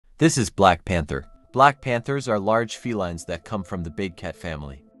This is black panther. Black panthers are large felines that come from the big cat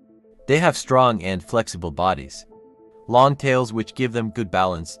family. They have strong and flexible bodies, long tails which give them good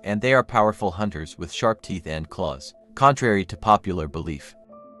balance, and they are powerful hunters with sharp teeth and claws, contrary to popular belief.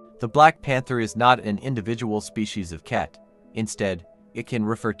 The black panther is not an individual species of cat. Instead, it can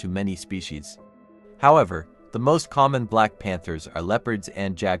refer to many species. However, the most common black panthers are leopards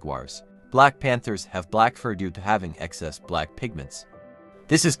and jaguars. Black panthers have black fur due to having excess black pigments.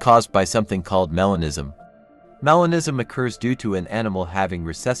 This is caused by something called melanism. Melanism occurs due to an animal having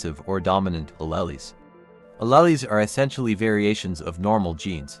recessive or dominant alleles. Alleles are essentially variations of normal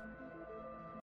genes.